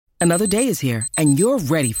Another day is here, and you're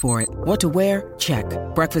ready for it. What to wear? Check.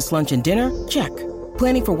 Breakfast, lunch, and dinner? Check.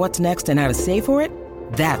 Planning for what's next and how to save for it?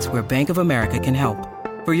 That's where Bank of America can help.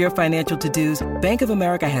 For your financial to-dos, Bank of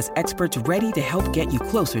America has experts ready to help get you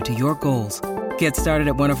closer to your goals. Get started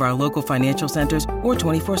at one of our local financial centers or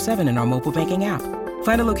 24/7 in our mobile banking app.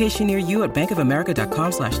 Find a location near you at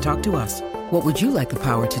bankofamerica.com/talktous. What would you like the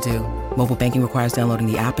power to do? Mobile banking requires downloading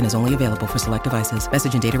the app and is only available for select devices.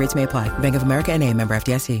 Message and data rates may apply. Bank of America N.A., member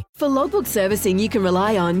FDIC. For logbook servicing you can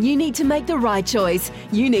rely on, you need to make the right choice.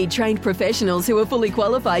 You need trained professionals who are fully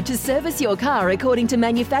qualified to service your car according to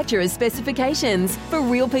manufacturer's specifications. For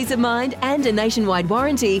real peace of mind and a nationwide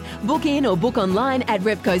warranty, book in or book online at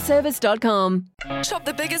repcoservice.com. Shop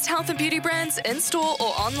the biggest health and beauty brands in-store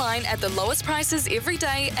or online at the lowest prices every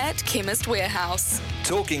day at Chemist Warehouse.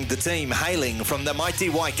 Talking the team hailing from the mighty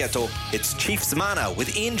Waikato, it's Chiefs Mana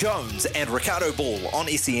with Ian Jones and Ricardo Ball on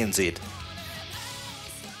SENZ.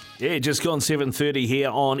 Yeah, just gone 7:30 here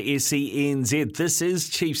on SENZ. This is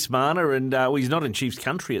Chiefs Mana, and he's not in Chiefs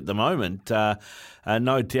country at the moment.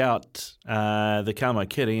 No doubt the Kamo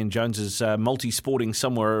Kid, Ian Jones, is multi-sporting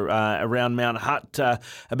somewhere around Mount Hutt,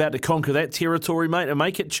 about to conquer that territory, mate, and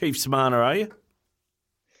make it Chiefs Mana, are you?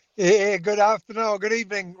 Yeah, good afternoon, or good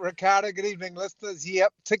evening, Ricardo. Good evening, listeners.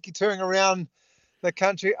 Yep, tiki-touring around the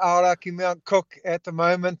country, Aoraki, Mount Cook at the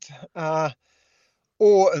moment.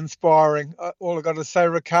 Awe-inspiring. All I've got to say,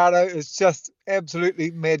 Ricardo, is just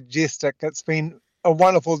absolutely majestic. It's been a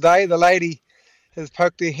wonderful day. The lady has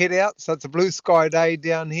poked her head out, so it's a blue sky day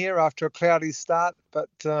down here after a cloudy start, but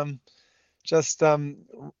just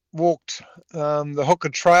walked the Hooker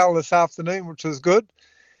Trail this afternoon, which was good.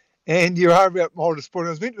 And you are about multi-sport.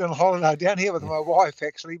 I was meant to be on holiday down here with my wife,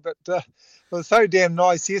 actually, but it was so damn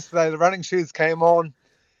nice yesterday. The running shoes came on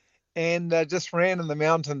and just ran in the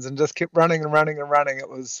mountains and just kept running and running and running. It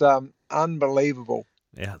was unbelievable.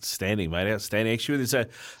 Outstanding, mate, outstanding. Actually, there's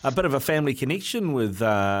a bit of a family connection with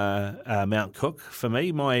Mount Cook for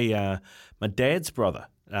me. My dad's brother,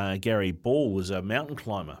 Gary Ball, was a mountain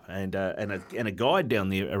climber and a guide down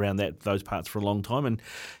there around those parts for a long time, and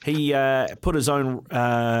he put his own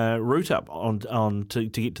route up on to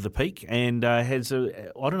get to the peak, and has I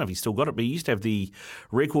don't know if he's still got it, but he used to have the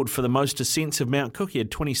record for the most ascents of Mount Cook. He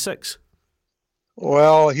had 26.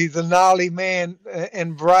 Well, he's a gnarly man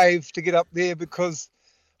and brave to get up there, because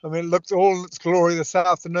I mean, it looked all its glory this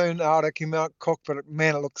afternoon, Aoraki Mount Cook, but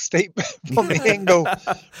man, it looked steep from the angle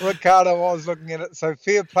Ricardo was looking at it. So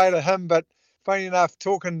fair play to him. But funny enough,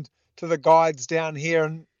 talking to the guides down here,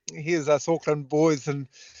 and here's us Auckland boys, and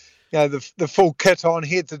you know the full kit on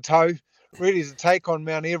head to toe, ready to take on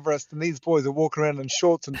Mount Everest, and these boys are walking around in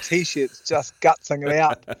shorts and t-shirts, just gutsing it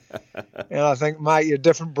out. And I think, mate, you're a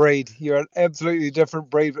different breed. You're an absolutely different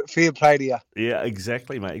breed, but fair play to you. Yeah,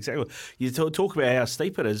 exactly, mate, exactly. You talk about how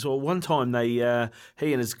steep it is. Well, one time he and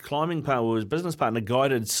his climbing partner, or his business partner,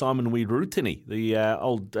 guided Simon Wirutini, the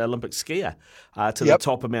old Olympic skier, to the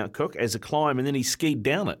top of Mount Cook as a climb, and then he skied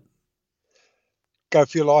down it. Go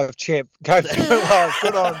for your life, champ. Go for your life.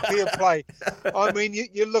 Good on, fair play. I mean,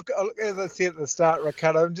 you look, as I said at the start,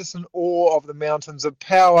 Ricardo, I'm just in awe of the mountains of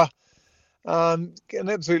power. Can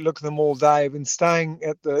absolutely look at them all day. I've been staying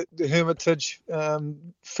at the Hermitage,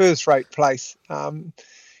 first-rate place. You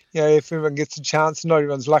know, if everyone gets a chance, not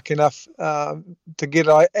everyone's lucky enough to get it.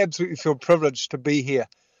 I absolutely feel privileged to be here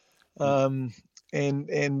and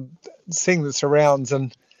seeing the surrounds,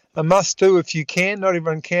 and a must do if you can. Not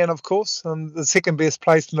everyone can, of course. The second best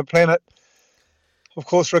place on the planet, of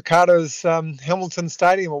course, Ricardo's Hamilton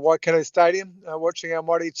Stadium, or Waikato Stadium, watching our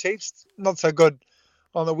mighty Chiefs. Not so good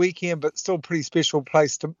on the weekend, but still pretty special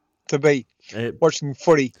place to be, watching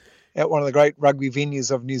footy at one of the great rugby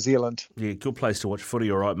venues of New Zealand. Yeah, good place to watch footy,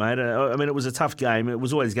 all right, mate. I mean, it was a tough game. It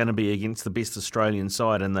was always going to be against the best Australian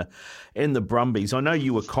side and the Brumbies. I know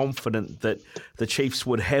you were confident that the Chiefs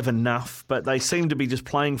would have enough, but they seemed to be just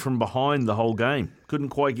playing from behind the whole game. Couldn't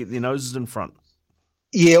quite get their noses in front.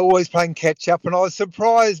 Yeah, always playing catch-up, and I was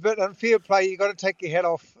surprised, but on fair play, you got to take your hat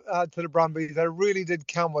off to the Brumbies. They really did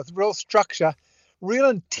come with real structure, real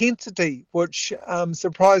intensity, which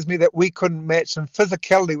surprised me that we couldn't match, and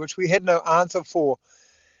physicality, which we had no answer for.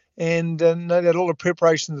 And no doubt all the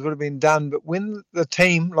preparations would have been done. But when the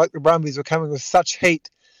team, like the Brumbies, were coming with such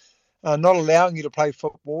heat, not allowing you to play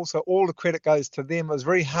football, so all the credit goes to them. It was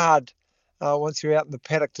very hard once you're out in the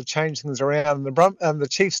paddock to change things around. And the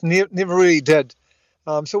Chiefs never really did.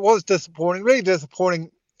 So it was disappointing, really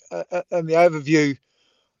disappointing in the overview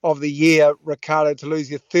of the year, Ricardo, to lose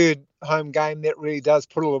your third home game. That really does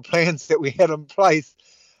put all the plans that we had in place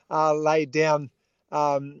laid down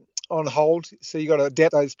on hold. So you got to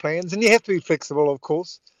adapt those plans, and you have to be flexible, of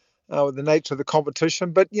course. with the nature of the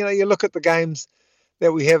competition. But, you look at the games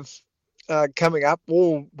that we have coming up,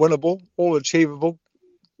 all winnable, all achievable,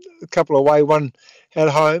 a couple away, one at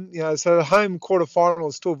home. So the home quarterfinal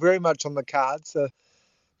is still very much on the cards.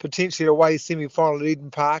 Potentially away semi-final at Eden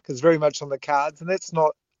Park is very much on the cards, and that's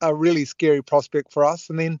not a really scary prospect for us.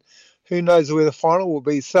 And then who knows where the final will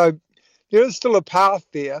be. So there is still a path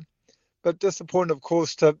there, but disappointed, of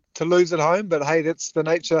course, to lose at home. But hey, that's the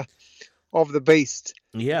nature of the beast.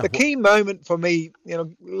 Yeah. The key moment for me,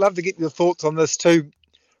 love to get your thoughts on this too,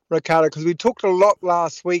 Ricardo, because we talked a lot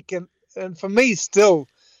last week, and for me still,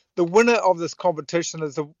 the winner of this competition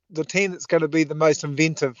is the team that's going to be the most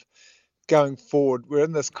inventive going forward. We're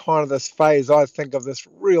in this phase, I think, of this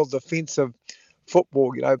real defensive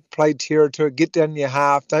football. Play territory, get down your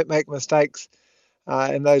half, don't make mistakes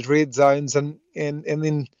in those red zones, and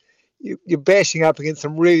then you're bashing up against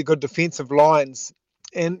some really good defensive lines.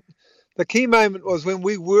 And the key moment was when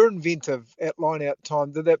we were inventive at line-out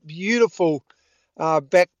time. Did that beautiful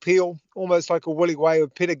back peel, almost like a Willie Way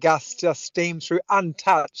with Peter Gus just steamed through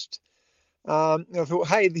untouched. I thought,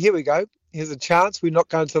 hey, here we go. Here's a chance. We're not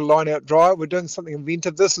going to the line-out drive. We're doing something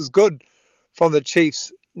inventive. This is good from the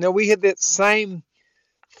Chiefs. Now, we had that same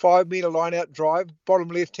 5-metre line-out drive, bottom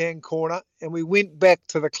left-hand corner, and we went back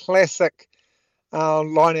to the classic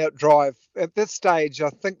line-out drive. At this stage,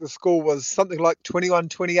 I think the score was something like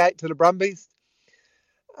 21-28 to the Brumbies.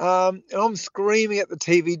 And I'm screaming at the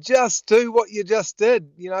TV, just do what you just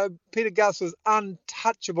did. Peter Gus was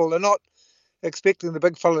untouchable. They're not expecting the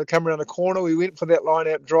big fella to come around the corner. We went for that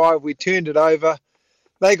line-out drive. We turned it over.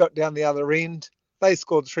 They got down the other end. They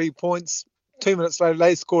scored 3 points. 2 minutes later,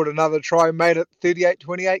 they scored another try, made it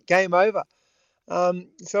 38-28, game over.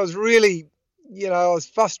 So I was really, I was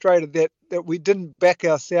frustrated that we didn't back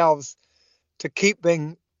ourselves to keep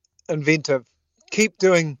being inventive, keep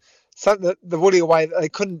doing something that the Woody away that they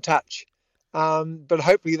couldn't touch. But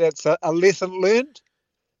hopefully that's a lesson learned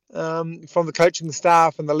from the coaching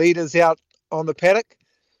staff and the leaders out on the paddock,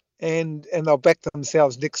 and they'll back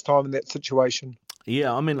themselves next time in that situation.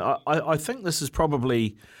 Yeah, I mean, I think this is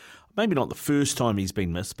probably maybe not the first time he's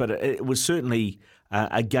been missed, but it was certainly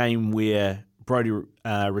a game where Brodie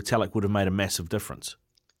Retallick would have made a massive difference.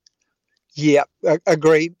 Yeah,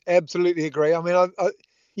 agree. Absolutely agree. I mean,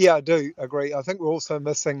 I do agree. I think we're also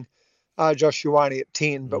missing Josh Ioane at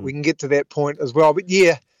 10, but we can get to that point as well. But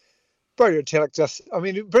yeah, Brodie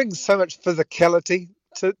Retallick it brings so much physicality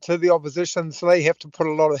to the opposition, so they have to put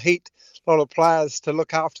a lot of heat, a lot of players to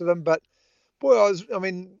look after them. But boy,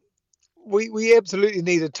 we absolutely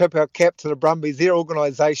need to tip our cap to the Brumbies, their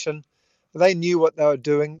organisation. They knew what they were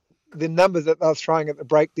doing. The numbers that they were throwing at the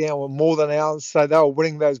breakdown were more than ours, so they were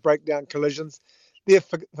winning those breakdown collisions. Their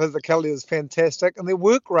physicality was fantastic, and their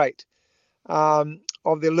work rate of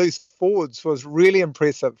their loose forwards was really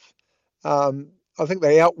impressive. I think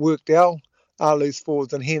they outworked our loose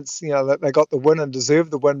forwards, and hence, that they got the win and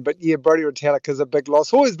deserved the win. But yeah, Brodie Retallick is a big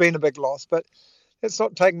loss, always been a big loss, but it's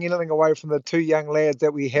not taking anything away from the two young lads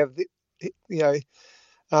that we have, have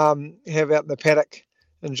out in the paddock,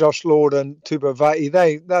 and Josh Lord and Tuba Va'i.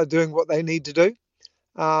 They're doing what they need to do.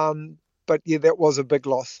 But yeah, that was a big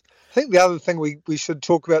loss. I think the other thing we should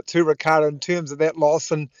talk about too, Ricardo, in terms of that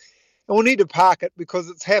loss, and we'll need to park it because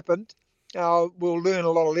it's happened. We'll learn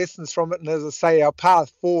a lot of lessons from it. And as I say, our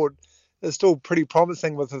path forward is still pretty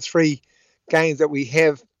promising with the 3 games that we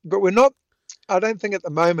have. But I don't think at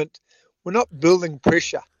the moment, we're not building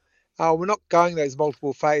pressure. We're not going those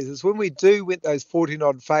multiple phases. When we went those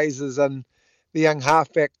 14-odd phases, and the young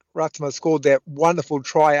halfback, Ratama, scored that wonderful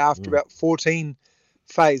try after about 14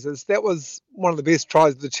 phases. That was one of the best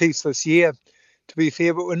tries of the Chiefs this year, to be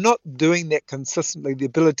fair, but we're not doing that consistently, the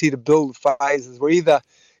ability to build phases. We're either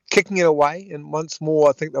kicking it away, and once more,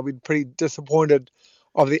 I think they'll be pretty disappointed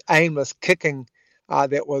of the aimless kicking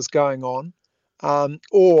that was going on,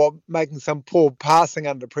 or making some poor passing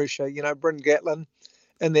under pressure. Bryn Gatlin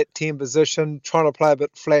in that 10 position, trying to play a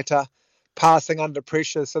bit flatter, passing under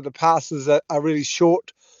pressure, so the passes are really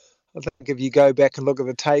short. I think if you go back and look at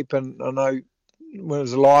the tape, and I know when it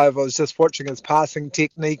was live, I was just watching his passing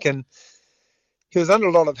technique, and he was under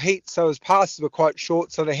a lot of heat, so his passes were quite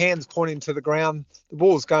short, so the hands pointing to the ground, the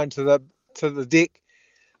ball's going to the deck,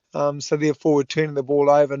 so therefore we're turning the ball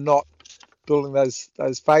over, not building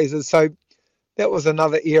those phases. So that was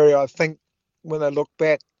another area, I think, when they look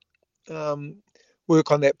back,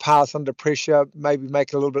 work on that pass under pressure, maybe make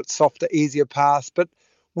it a little bit softer, easier pass. But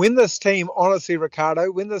when this team, honestly,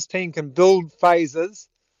 Ricardo, when this team can build phases,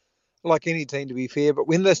 like any team to be fair, but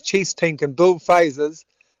when this Chiefs team can build phases,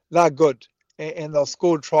 they're good. And they'll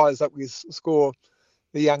score tries like we score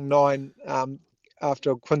the young 9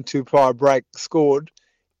 after a Quintu prior break scored.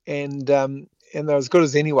 and they're as good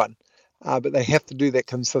as anyone. But they have to do that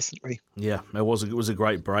consistently. Yeah, it was a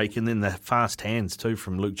great break, and then the fast hands too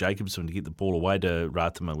from Luke Jacobson to get the ball away to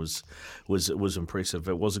Ratama was impressive.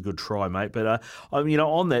 It was a good try, mate. But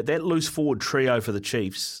on that loose forward trio for the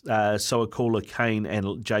Chiefs, Soakula, Kane,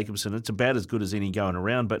 and Jacobson, it's about as good as any going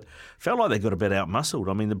around. But felt like they got a bit out-muscled.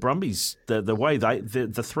 I mean, the Brumbies, the way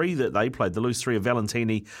the three that they played, the loose three of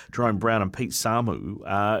Valentini, Jerome Brown, and Pete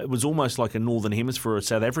Samu, it was almost like a Northern Hemisphere or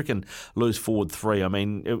South African loose forward three. I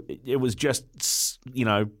mean, it was just 6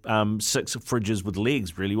 fridges with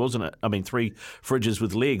legs, really, wasn't it? I mean, 3 fridges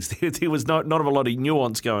with legs. There was not a lot of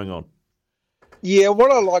nuance going on. Yeah,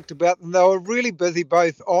 what I liked about them, they were really busy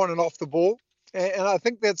both on and off the ball, and I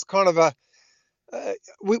think that's kind of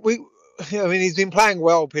he's been playing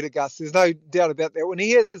well, Peter Gus. There's no doubt about that. When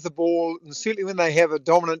he has the ball, and certainly when they have a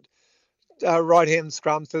dominant right-hand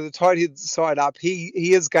scrum, so the tight head side up, he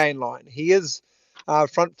is gain line. He is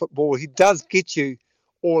front foot ball. He does get you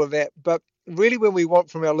all of that, but really when we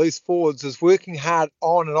want from our loose forwards is working hard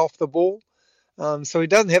on and off the ball. So he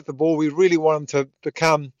doesn't have the ball. We really want him to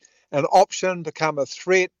become an option, become a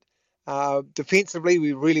threat. Defensively,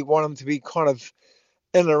 we really want him to be kind of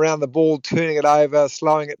in and around the ball, turning it over,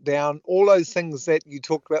 slowing it down, all those things that you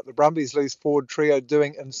talked about the Brumbies loose forward trio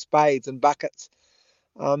doing in spades and buckets.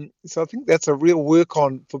 So I think that's a real work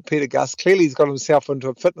on for Peter Gus. Clearly he's got himself into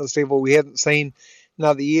a fitness level we haven't seen in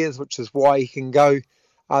other years, which is why he can go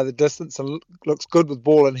the distance and looks good with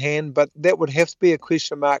ball in hand, but that would have to be a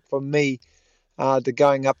question mark for me to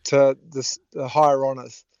going up to the higher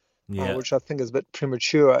honours, which I think is a bit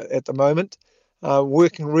premature at the moment.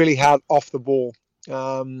 Working really hard off the ball,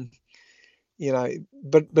 but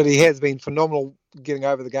he has been phenomenal getting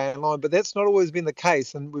over the game line, but that's not always been the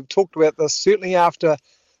case, and we've talked about this certainly after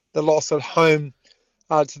the loss at home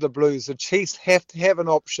to the Blues. The Chiefs have to have an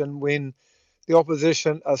option when the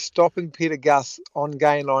opposition are stopping Peter Gus on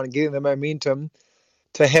gain line and getting the momentum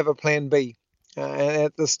to have a plan B. And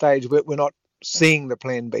at this stage, we're not seeing the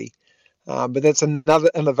plan B. But that's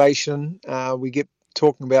another innovation. We get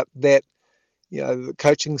talking about that. The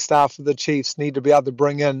coaching staff of the Chiefs need to be able to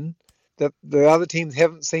bring in that the other teams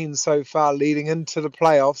haven't seen so far leading into the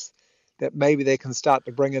playoffs, that maybe they can start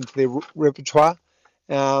to bring into their repertoire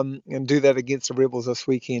and do that against the Rebels this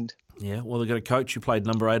weekend. Yeah, well, they've got a coach who played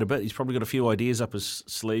number 8 a bit. He's probably got a few ideas up his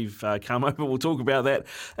sleeve, Carmo, but we'll talk about that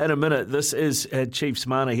in a minute. This is Chiefs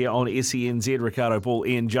Mana here on SENZ. Ricardo Ball,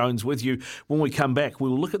 Ian Jones with you. When we come back,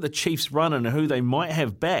 we'll look at the Chiefs run and who they might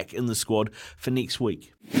have back in the squad for next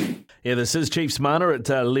week. Yeah, this is Chiefs Mana at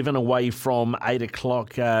 11 away from 8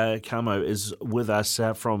 o'clock. Carmo is with us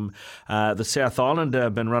from the South Island.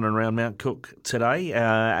 Been running around Mount Cook today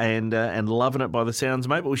and loving it by the sounds,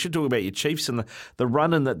 mate. But we should talk about your Chiefs and the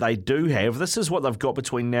run-in that they do have. This is what they've got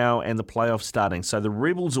between now and the playoffs starting. So the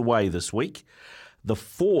Rebels away this week, the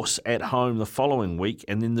Force at home the following week,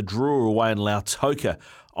 and then the Drua away in Lautoka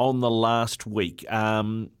on the last week.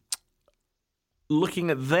 Looking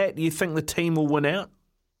at that, you think the team will win out?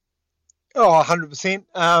 Oh, 100%.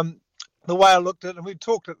 The way I looked at it, and we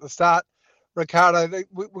talked at the start, Ricardo,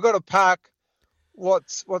 we've got to park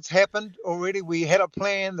what's happened already. We had a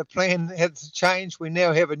plan. The plan has changed. We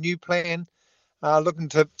now have a new plan, looking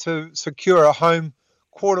to secure a home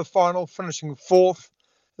quarterfinal, finishing 4th.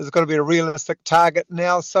 There's got to be a realistic target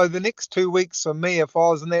now. So the next 2 weeks for me, if I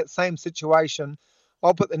was in that same situation,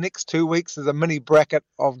 I'll put the next 2 weeks as a mini bracket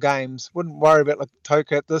of games. Wouldn't worry about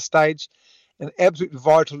Lautoka at this stage. And absolutely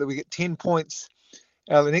vital that we get 10 points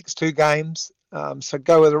out of the next 2 games. So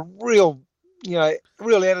go with a real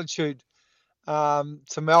attitude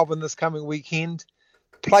to Melbourne this coming weekend.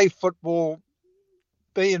 Play football,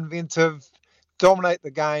 be inventive, dominate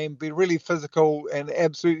the game, be really physical, and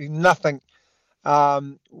absolutely nothing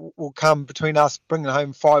will come between us bringing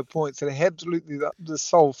home 5 points. And absolutely the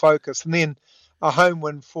sole focus. And then a home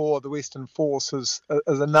win for the Western Force is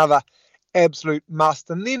another absolute must.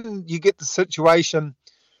 And then you get the situation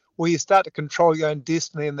where you start to control your own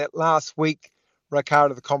destiny in that last week,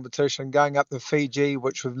 Ricardo, of the competition, going up to Fiji,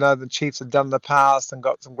 which we've known the Chiefs have done in the past and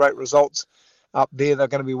got some great results up there. They're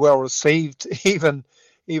going to be well received, even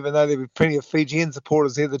though there'll be plenty of Fijian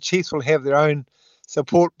supporters there. The Chiefs will have their own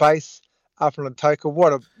support base up in Lautoka.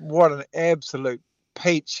 What an absolute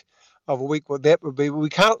peach of a week what that would be. But we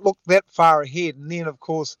can't look that far ahead. And then, of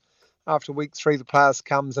course, after week 3, the players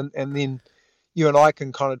comes and then you and I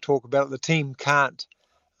can kind of talk about it. The team can't.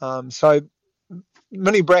 So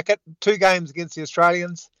mini bracket, 2 games against the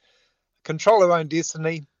Australians, control our own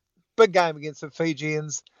destiny, big game against the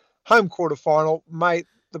Fijians, home quarterfinal. Mate,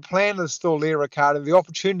 the plan is still there, Ricardo. The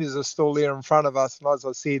opportunities are still there in front of us. And as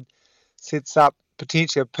I said, sets up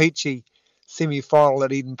potentially a peachy semi-final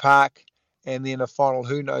at Eden Park, and then a final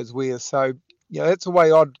who knows where. So, that's the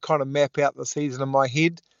way I'd kind of map out the season in my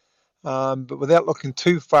head. But without looking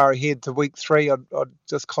too far ahead to week 3, I'd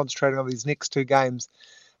just concentrating on these next 2 games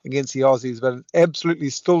against the Aussies. But it's absolutely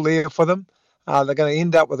still there for them. They're going to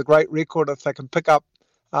end up with a great record if they can pick up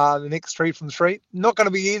the next 3 from 3. Not going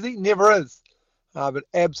to be easy, never is, but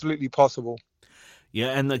absolutely possible.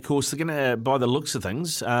 Yeah, and of course they're going to, by the looks of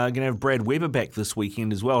things, going to have Brad Weber back this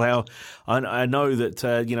weekend as well. How I know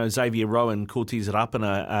that Xavier Rowe and Cortez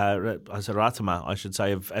Ratama, I should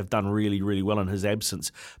say, have done really, really well in his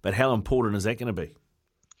absence. But how important is that going to be?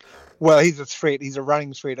 Well, he's a threat. He's a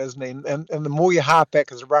running threat, isn't he? And the more your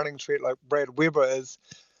halfback is a running threat like Brad Weber is,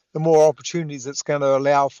 the more opportunities it's going to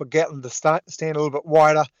allow for Gatland to stand a little bit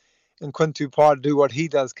wider and Quinn Tupai to do what he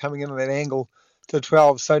does, coming in at that angle to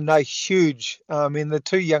 12. So no, huge. The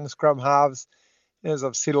 2 young scrum halves, as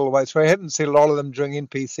I've said all the way through, I hadn't seen a lot of them during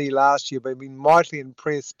NPC last year, but I've been mightily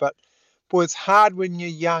impressed. But boy, it's hard when you're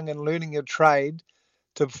young and learning your trade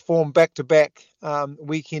to perform back to back,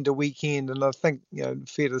 weekend to weekend. And I think,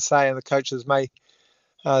 fair to say, and the coaches may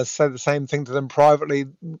say the same thing to them privately,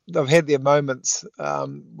 they've had their moments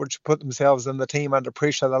which put themselves and the team under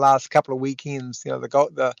pressure the last couple of weekends. They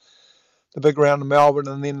got the big round in Melbourne,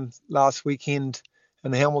 and then last weekend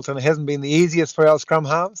in Hamilton. It hasn't been the easiest for our scrum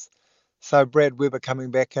halves. So Brad Weber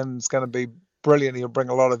coming back in is going to be brilliant. He'll bring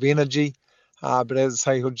a lot of energy. But as I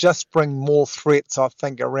say, he'll just bring more threats, I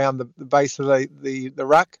think, around the base of the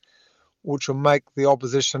ruck, which will make the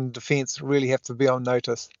opposition defence really have to be on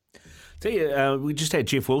notice. Tell you, we just had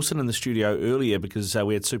Jeff Wilson in the studio earlier because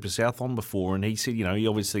we had Super South on before, and he said, he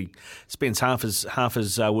obviously spends half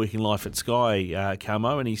his working life at Sky,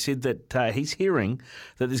 Camo, and he said that he's hearing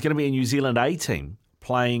that there's going to be a New Zealand A team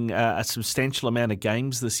playing a substantial amount of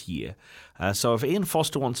games this year. So if Ian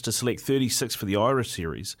Foster wants to select 36 for the Irish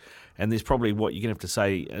series, and there's probably what you're going to have to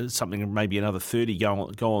say, something maybe another 30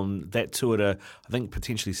 go on that tour to, I think,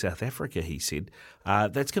 potentially South Africa, he said.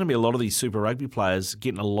 That's going to be a lot of these Super Rugby players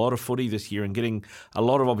getting a lot of footy this year and getting a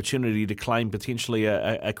lot of opportunity to claim potentially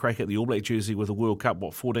a crack at the All Black jersey with the World Cup,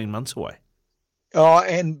 14 months away? Oh,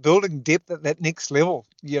 and building depth at that next level.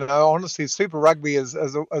 Honestly, Super Rugby is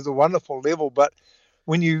a wonderful level, but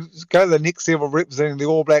when you go to the next level representing the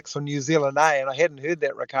All Blacks on New Zealand A, and I hadn't heard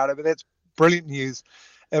that, Ricardo, but that's brilliant news.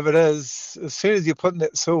 If it is, as soon as you put in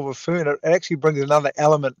that silver fern, it actually brings another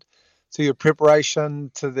element to your preparation,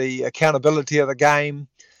 to the accountability of the game.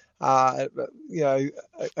 A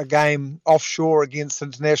game offshore against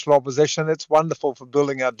international opposition. It's wonderful for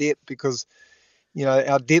building our depth because,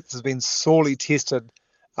 our depth has been sorely tested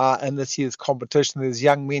in this year's competition. There's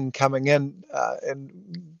young men coming in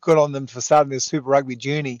and good on them for starting their Super Rugby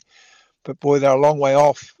journey. But boy, they're a long way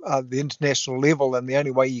off the international level, and the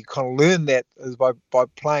only way you kind of learn that is by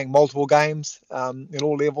playing multiple games at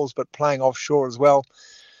all levels, but playing offshore as well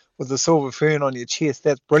with the silver fern on your chest.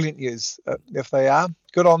 That's brilliant news. If they are,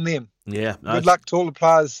 good on them. Yeah. Good luck to all the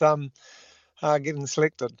players getting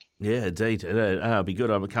selected. Yeah, indeed. It'll be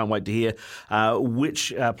good. I can't wait to hear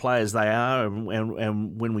which players they are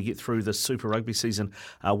and when we get through the Super Rugby season,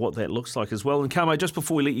 what that looks like as well. And Carmo, just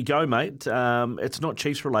before we let you go, mate, it's not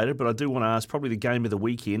Chiefs related, but I do want to ask probably the game of the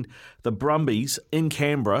weekend, the Brumbies in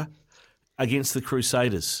Canberra against the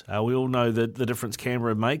Crusaders. We all know the difference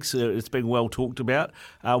Canberra makes. It's been well talked about.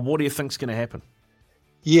 What do you think's going to happen?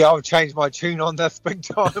 Yeah, I've changed my tune on this big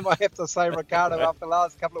time, I have to say, Ricardo, after the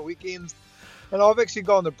last couple of weekends. And I've actually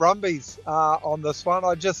gone the Brumbies on this one.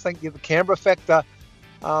 I just think the Canberra factor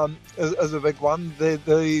is a big one.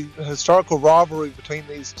 The historical rivalry between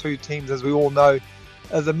these two teams, as we all know,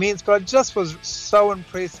 is immense. But I just was so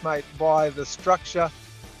impressed, mate, by the structure,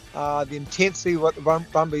 the intensity of what the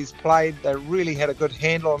Brumbies played. They really had a good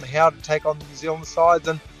handle on how to take on the New Zealand sides.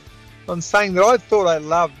 And I'm saying that I thought I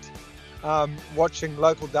loved watching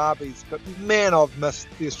local derbies, but man, I've missed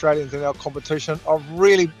the Australians in our competition. I've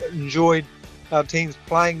really enjoyed our teams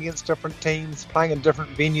playing against different teams, playing in different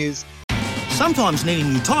venues. Sometimes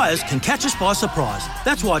needing new tyres can catch us by surprise.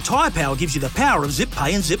 That's why Tyre Power gives you the power of Zip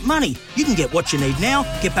Pay and Zip Money. You can get what you need now,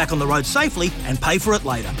 get back on the road safely and pay for it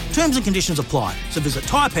later. Terms and conditions apply. So visit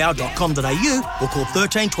tyrepower.com.au or call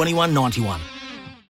 13 21 91.